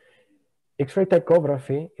 X-ray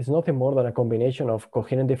ptychography is nothing more than a combination of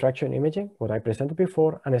coherent diffraction imaging, what I presented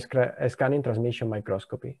before, and scanning transmission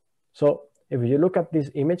microscopy. So if you look at this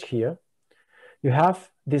image here, you have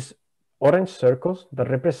these orange circles that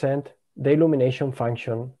represent the illumination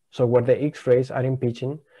function. So where the X-rays are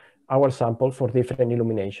impeaching our sample for different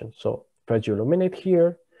illumination. So first you illuminate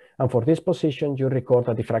here, and for this position, you record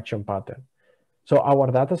a diffraction pattern. So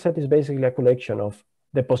our data set is basically a collection of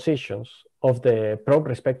the positions of the probe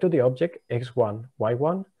respect to the object, X1,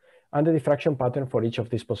 Y1, and the diffraction pattern for each of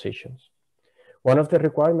these positions. One of the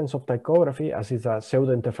requirements of ptychography, as is a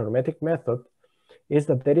pseudo-interferometric method, is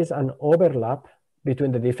that there is an overlap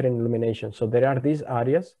between the different illuminations. So there are these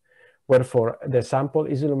areas where for the sample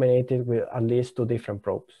is illuminated with at least 2 different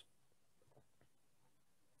probes.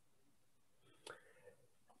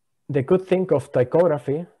 The good thing of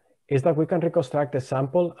ptychography is that we can reconstruct the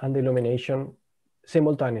sample and the illumination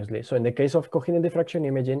simultaneously. So in the case of coherent diffraction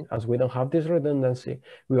imaging, as we don't have this redundancy,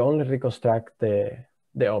 we only reconstruct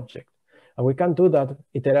the object. And we can do that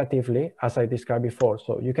iteratively, as I described before.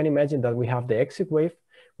 So you can imagine that we have the exit wave,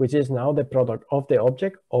 which is now the product of the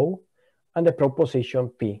object, O, and the probe position,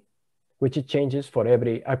 P, which it changes for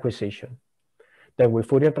every acquisition. Then we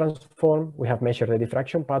Fourier transform, we have measured the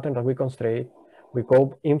diffraction pattern that we constrain, we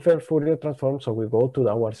go infer Fourier transform, so we go to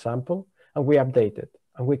our sample, and we update it.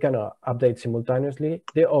 And we can update simultaneously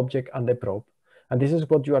the object and the probe. And this is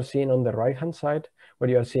what you are seeing on the right-hand side, where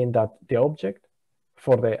you are seeing that the object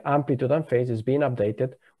for the amplitude and phase is being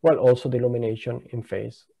updated, while also the illumination in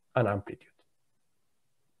phase and amplitude.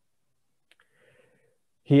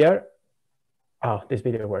 Here, this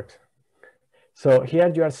video works. So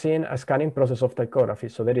here you are seeing a scanning process of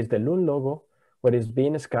ptychography. So there is the Lund logo, where it's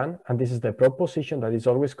being scanned, and this is the probe position that is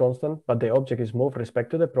always constant, but the object is moved respect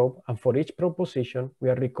to the probe, and for each probe position, we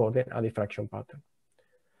are recording a diffraction pattern.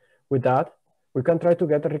 With that, we can try to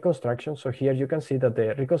get a reconstruction. So here you can see that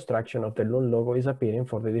the reconstruction of the Lund logo is appearing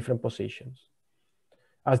for the different positions,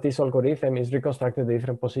 as this algorithm is reconstructing the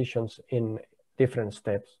different positions in different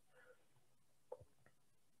steps.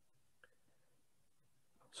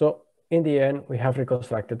 So in the end, we have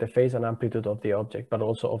reconstructed the phase and amplitude of the object, but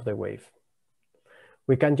also of the wave.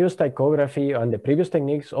 We can use ptychography and the previous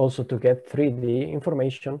techniques also to get 3D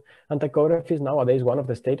information. And ptychography is nowadays one of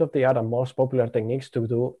the state-of-the-art and most popular techniques to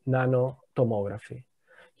do nano-tomography.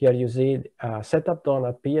 Here you see a setup done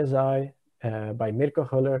at PSI by Mirko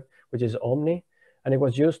Höller, which is Omni. And it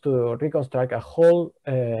was used to reconstruct a whole,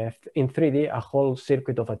 in 3D, a whole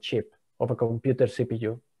circuit of a chip, of a computer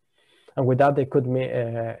CPU. And with that, they could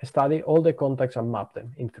study all the contacts and map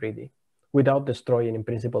them in 3D without destroying, in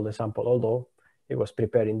principle, the sample, although it was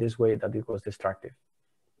prepared in this way that it was destructive.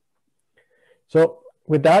 So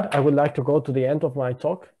with that, I would like to go to the end of my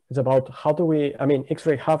talk. It's about how do we,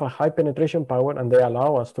 X-ray have a high penetration power and they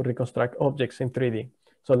allow us to reconstruct objects in 3D.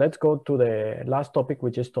 So let's go to the last topic,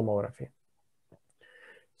 which is tomography.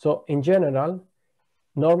 So in general,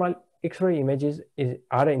 normal X-ray images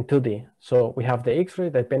are in 2D. So we have the X-ray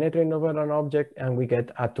that penetrates over an object and we get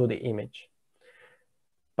a 2D image.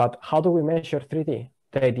 But how do we measure 3D?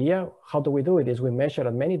 The idea, how do we do it, is we measure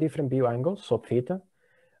at many different view angles, so theta,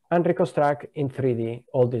 and reconstruct in 3D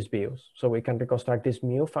all these views. So we can reconstruct this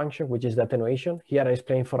mu function, which is the attenuation. Here I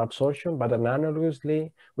explain for absorption, but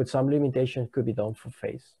analogously, with some limitations, could be done for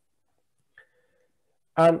phase.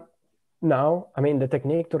 And now, the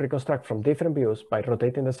technique to reconstruct from different views by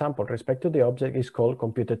rotating the sample respect to the object is called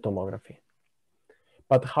computed tomography.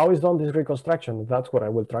 But how is done this reconstruction? That's what I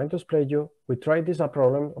will try to explain you. We tried this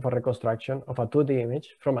problem of a reconstruction of a 2D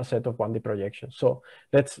image from a set of 1D projections. So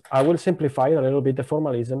I will simplify a little bit the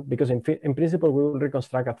formalism, because in principle, we will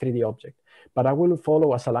reconstruct a 3D object, but I will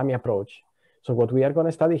follow a salami approach. So what we are going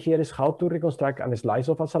to study here is how to reconstruct a slice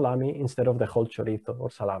of a salami instead of the whole chorizo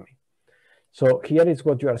or salami. So here is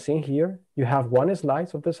what you are seeing here. You have one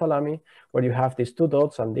slice of the salami where you have these two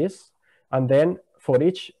dots and this, and then for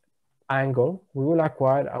each angle, we will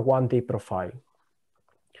acquire a 1D profile.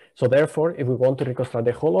 So therefore, if we want to reconstruct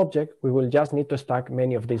the whole object, we will just need to stack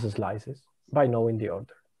many of these slices by knowing the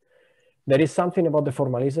order. There is something about the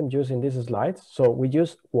formalism used in these slides. So we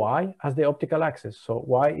use Y as the optical axis. So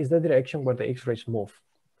Y is the direction where the X-rays move.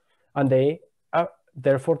 And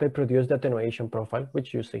therefore, they produce the attenuation profile,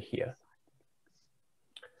 which you see here.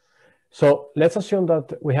 So let's assume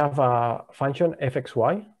that we have a function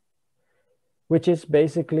fxy, which is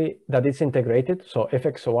basically that it's integrated. So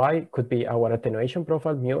fxy could be our attenuation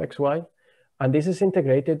profile, mu xy, and this is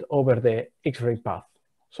integrated over the X-ray path.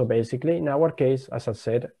 So basically, in our case, as I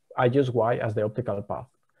said, I use y as the optical path.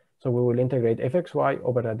 So we will integrate fxy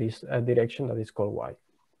over this direction that is called y.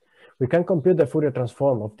 We can compute the Fourier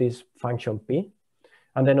transform of this function p,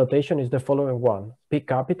 and the notation is the following one. P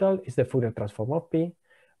capital is the Fourier transform of p,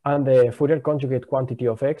 and the Fourier conjugate quantity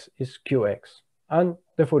of x is qx. And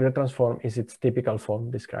the Fourier transform is its typical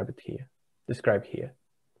form described here.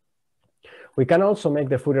 We can also make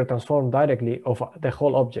the Fourier transform directly of the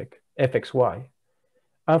whole object, fxy.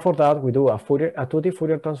 And for that, we do a 2D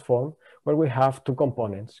Fourier transform where we have two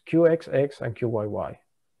components, qxx and qyy.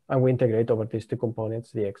 And we integrate over these two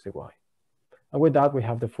components, the x, dy. And with that, we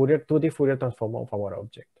have the 2D Fourier transform of our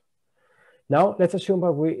object. Now, let's assume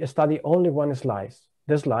that we study only one slice,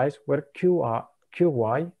 the slice where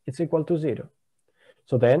qy is equal to 0.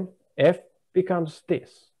 So then f becomes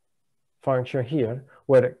this function here,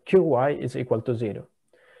 where qy is equal to 0.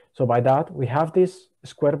 So by that, we have this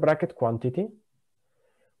square bracket quantity,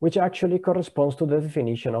 which actually corresponds to the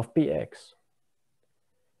definition of px.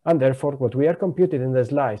 And therefore, what we are computing in the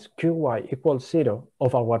slice qy equals 0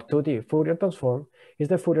 of our 2D Fourier transform is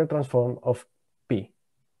the Fourier transform of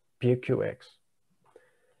pqx.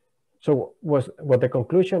 So what the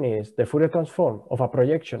conclusion is, the Fourier transform of a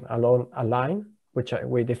projection along a line, which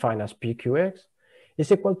we define as pqx,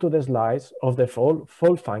 is equal to the slice of the full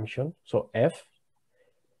function, so f,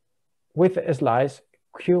 with a slice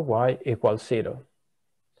qy equals 0.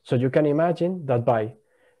 So you can imagine that by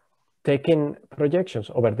taking projections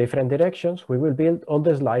over different directions, we will build all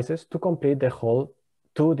the slices to complete the whole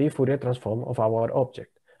 2D Fourier transform of our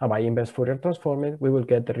object. And by inverse Fourier transforming, we will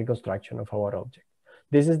get the reconstruction of our object.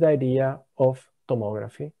 This is the idea of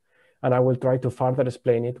tomography, and I will try to further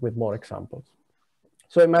explain it with more examples.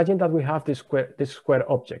 So imagine that we have this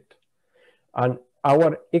square object, and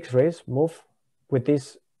our X-rays move with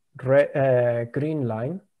this green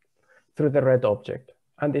line through the red object.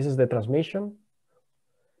 And this is the transmission.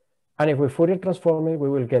 And if we Fourier transform it, we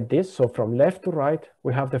will get this. So from left to right,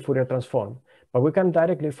 we have the Fourier transform. But we can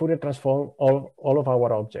directly Fourier transform all of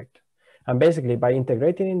our object. And basically, by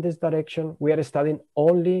integrating in this direction, we are studying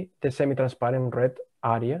only the semi-transparent red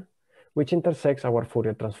area, which intersects our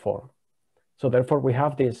Fourier transform. So therefore, we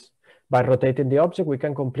have this, by rotating the object, we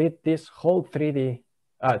can complete this whole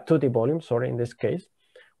 2D volume, sorry, in this case,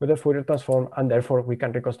 with a Fourier transform, and therefore we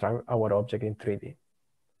can reconstruct our object in 3D.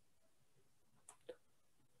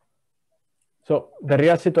 So the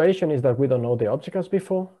real situation is that we don't know the object as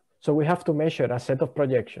before, so we have to measure a set of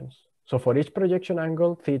projections. So for each projection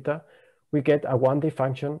angle, theta, we get a 1D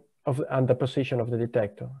function and the position of the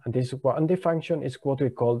detector. And this 1D function is what we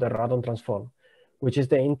call the radon transform, which is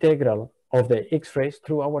the integral of the X-rays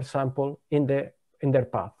through our sample in their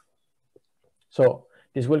path. So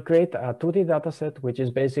this will create a 2D dataset, which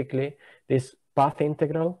is basically this path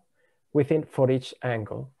integral for each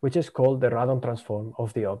angle, which is called the radon transform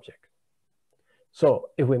of the object. So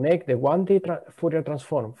if we make the 1D Fourier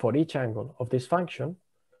transform for each angle of this function,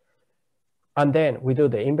 and then we do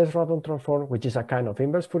the inverse radon transform, which is a kind of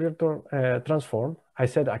inverse Fourier transform. I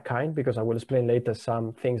said a kind because I will explain later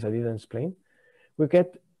some things I didn't explain. We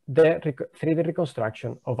get the 3D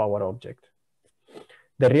reconstruction of our object.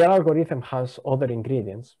 The real algorithm has other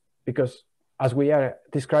ingredients because as we are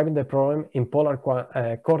describing the problem in polar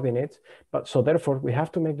coordinates, so therefore we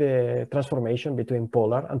have to make the transformation between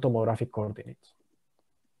polar and tomographic coordinates.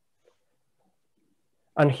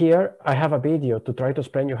 And here I have a video to try to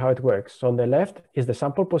explain you how it works. So on the left is the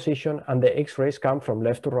sample position and the X-rays come from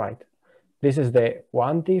left to right. This is the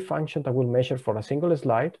 1D function that we'll measure for a single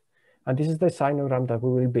slide. And this is the sinogram that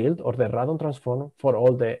we will build, or the radon transform, for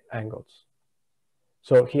all the angles.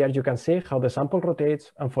 So here you can see how the sample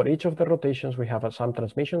rotates, and for each of the rotations we have some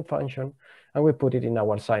transmission function, and we put it in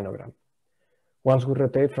our sinogram. Once we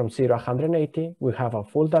rotate from 0 to 180, we have a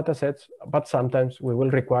full data set, but sometimes we will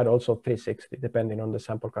require also 360, depending on the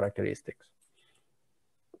sample characteristics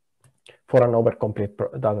for an over-complete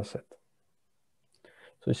data set.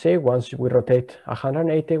 So you see, once we rotate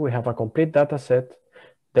 180, we have a complete data set.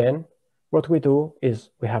 Then what we do is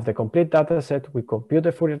we have the complete data set, we compute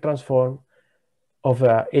the Fourier transform of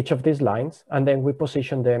each of these lines, and then we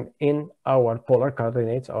position them in our polar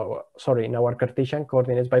coordinates, or sorry, in our Cartesian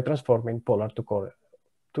coordinates by transforming polar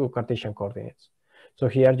to Cartesian coordinates. So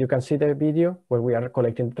here you can see the video where we are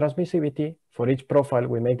collecting the transmissivity. For each profile,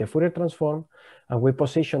 we make the Fourier transform, and we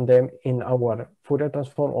position them in our Fourier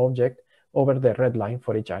transform object over the red line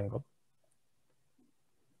for each angle.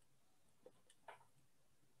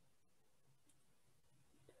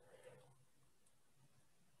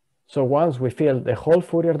 So once we fill the whole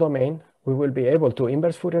Fourier domain, we will be able to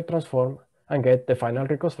inverse Fourier transform and get the final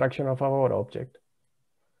reconstruction of our object.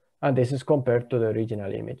 And this is compared to the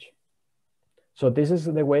original image. So this is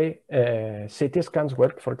the way CT scans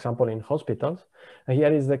work, for example, in hospitals. And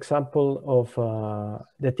here is the example of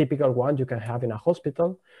the typical one you can have in a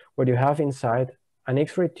hospital, where you have inside an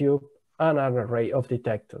X-ray tube and an array of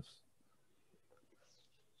detectors.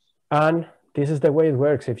 And this is the way it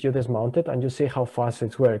works if you dismount it and you see how fast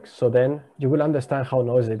it works. So then you will understand how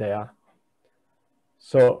noisy they are.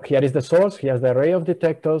 So here is the source, here's the array of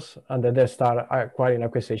detectors, and then they start acquiring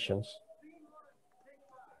acquisitions.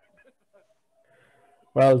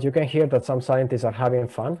 Well, you can hear that some scientists are having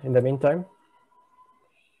fun in the meantime.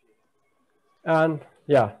 And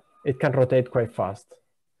yeah, it can rotate quite fast.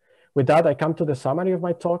 With that, I come to the summary of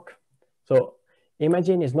my talk. So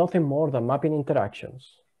imaging is nothing more than mapping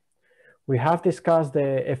interactions. We have discussed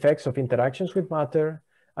the effects of interactions with matter,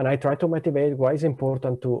 and I try to motivate why it's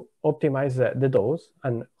important to optimize the dose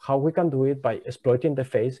and how we can do it by exploiting the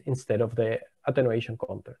phase instead of the attenuation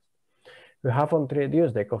context. We have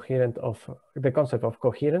introduced the concept of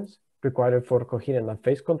coherence required for coherent and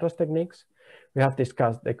phase contrast techniques. We have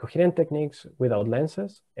discussed the coherent techniques without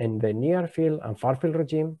lenses in the near field and far field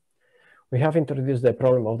regime. We have introduced the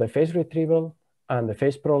problem of the phase retrieval and the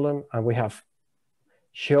phase problem, and we have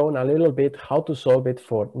shown a little bit how to solve it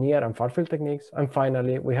for near and far field techniques. And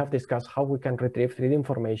finally, we have discussed how we can retrieve 3D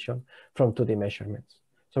information from 2D measurements.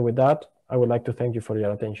 So with that, I would like to thank you for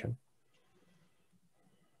your attention.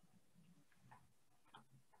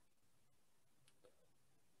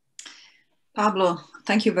 Pablo,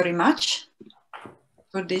 thank you very much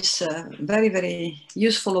for this very, very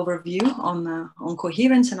useful overview on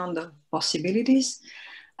coherence and on the possibilities.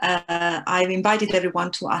 I've invited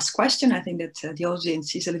everyone to ask questions. I think that the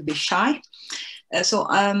audience is a little bit shy. There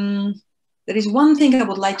is one thing I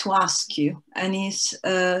would like to ask you, and is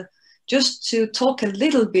just to talk a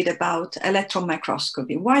little bit about electron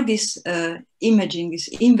microscopy. Why this imaging, this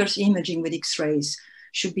inverse imaging with X-rays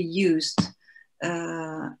should be used,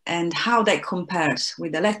 and how that compares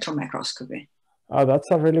with electron microscopy? That's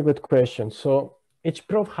a really good question. So each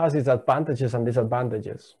probe has its advantages and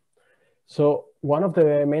disadvantages. So one of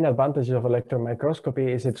the main advantages of electron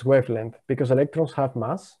microscopy is its wavelength, because electrons have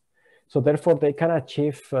mass. So therefore, they can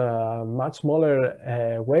achieve much smaller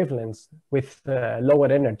wavelengths with lower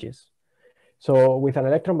energies. So with an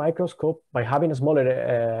electron microscope, by having smaller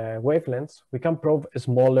wavelengths, we can probe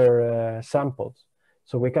smaller samples.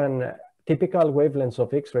 So we can, typical wavelengths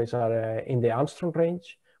of X-rays are in the Armstrong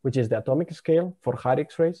range, which is the atomic scale for high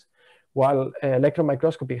X-rays, while electron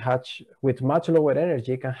microscopy with much lower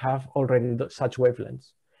energy can have already such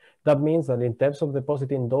wavelengths. That means that in terms of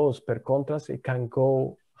depositing dose per contrast, it can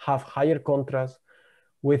have higher contrast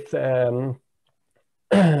with, so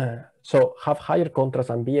have higher contrast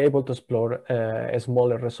and be able to explore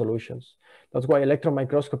smaller resolutions. That's why electron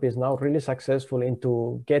microscopy is now really successful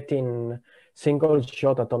into getting single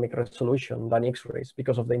shot atomic resolution than X-rays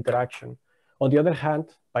because of the interaction. On the other hand,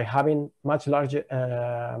 by having much larger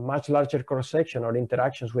cross-section or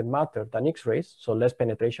interactions with matter than X-rays, so less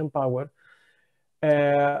penetration power,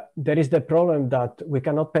 there is the problem that we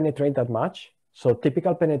cannot penetrate that much. So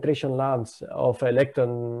typical penetration lengths of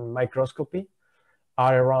electron microscopy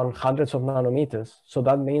are around hundreds of nanometers. So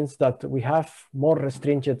that means that we have more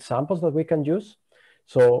restringent samples that we can use.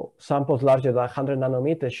 So samples larger than 100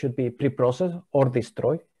 nanometers should be pre-processed or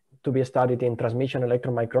destroyed to be studied in transmission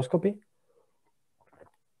electron microscopy.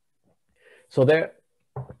 So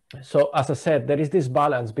as I said, there is this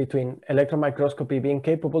balance between electron microscopy being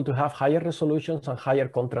capable to have higher resolutions and higher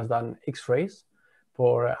contrast than X-rays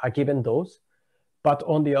for a given dose. But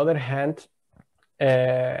on the other hand,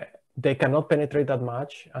 they cannot penetrate that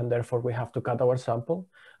much, and therefore we have to cut our sample.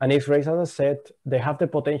 And X-rays, as I said, they have the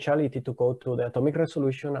potentiality to go to the atomic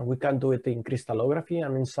resolution, and we can do it in crystallography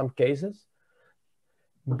and in some cases.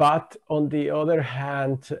 But on the other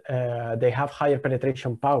hand, they have higher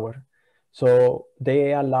penetration power. So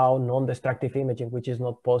they allow non-destructive imaging, which is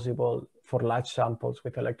not possible for large samples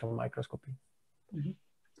with electron microscopy. Mm-hmm.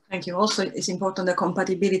 Thank you. Also, it's important the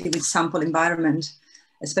compatibility with sample environment,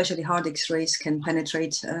 especially hard X-rays can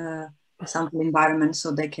penetrate sample environment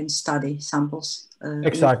so they can study samples.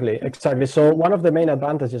 Exactly. So one of the main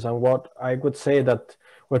advantages, and what I would say that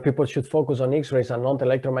where people should focus on X-rays and not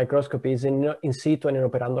electron microscopy, is in situ and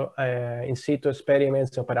in situ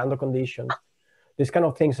experiments, operando conditions. These kind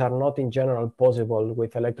of things are not in general possible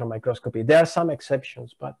with electron microscopy. There are some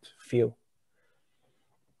exceptions, but few.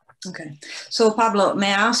 Okay. So Pablo,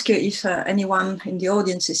 may I ask you if anyone in the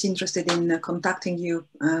audience is interested in contacting you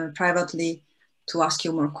privately to ask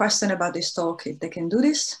you more questions about this talk, if they can do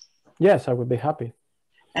this? Yes, I would be happy.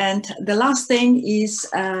 And the last thing is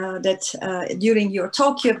that during your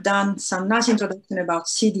talk, you've done some nice introduction about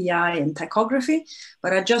CDI and ptychography,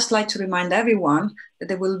 but I'd just like to remind everyone that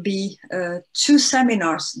there will be 2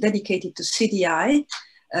 seminars dedicated to CDI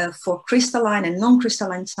for crystalline and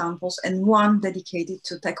non-crystalline samples, and 1 dedicated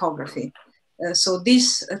to ptychography. So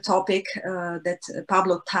this topic that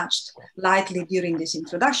Pablo touched lightly during this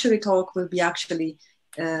introductory talk will be actually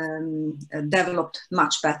developed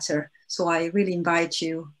much better. So I really invite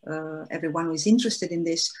you, everyone who is interested in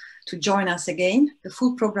this, to join us again. The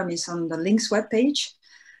full program is on the LINXS webpage.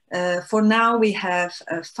 For now, we have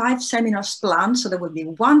 5 seminars planned, so there will be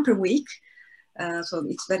 1 per week. So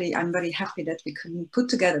I'm very happy that we could put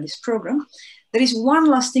together this program. There is one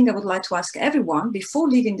last thing I would like to ask everyone before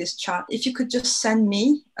leaving this chat. If you could just send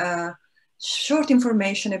me short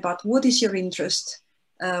information about what is your interest,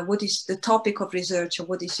 what is the topic of research, or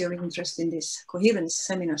what is your interest in this Coherence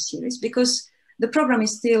seminar series, because the program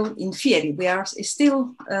is still in theory. It's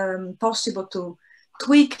still possible to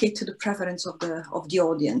tweak it to the preference of the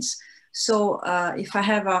audience. So if I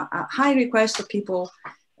have a high request of people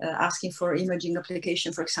asking for imaging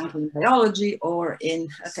application, for example, in biology or in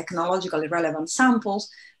technologically relevant samples,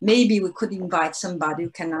 maybe we could invite somebody who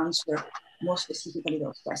can answer more specifically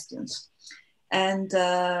those questions. And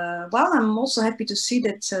well, I'm also happy to see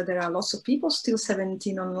that there are lots of people, still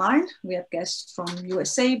 17 online. We have guests from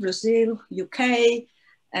USA, Brazil, UK,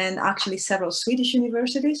 and actually several Swedish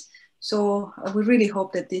universities. So we really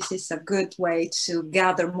hope that this is a good way to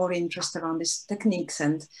gather more interest around these techniques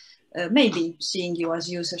and maybe seeing you as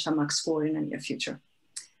users on Max4 in the near future.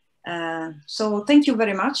 So thank you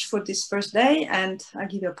very much for this first day, and I'll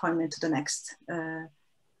give you an appointment to the next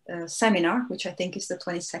seminar, which I think is the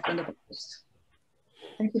 22nd of August.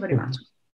 Thank you very much.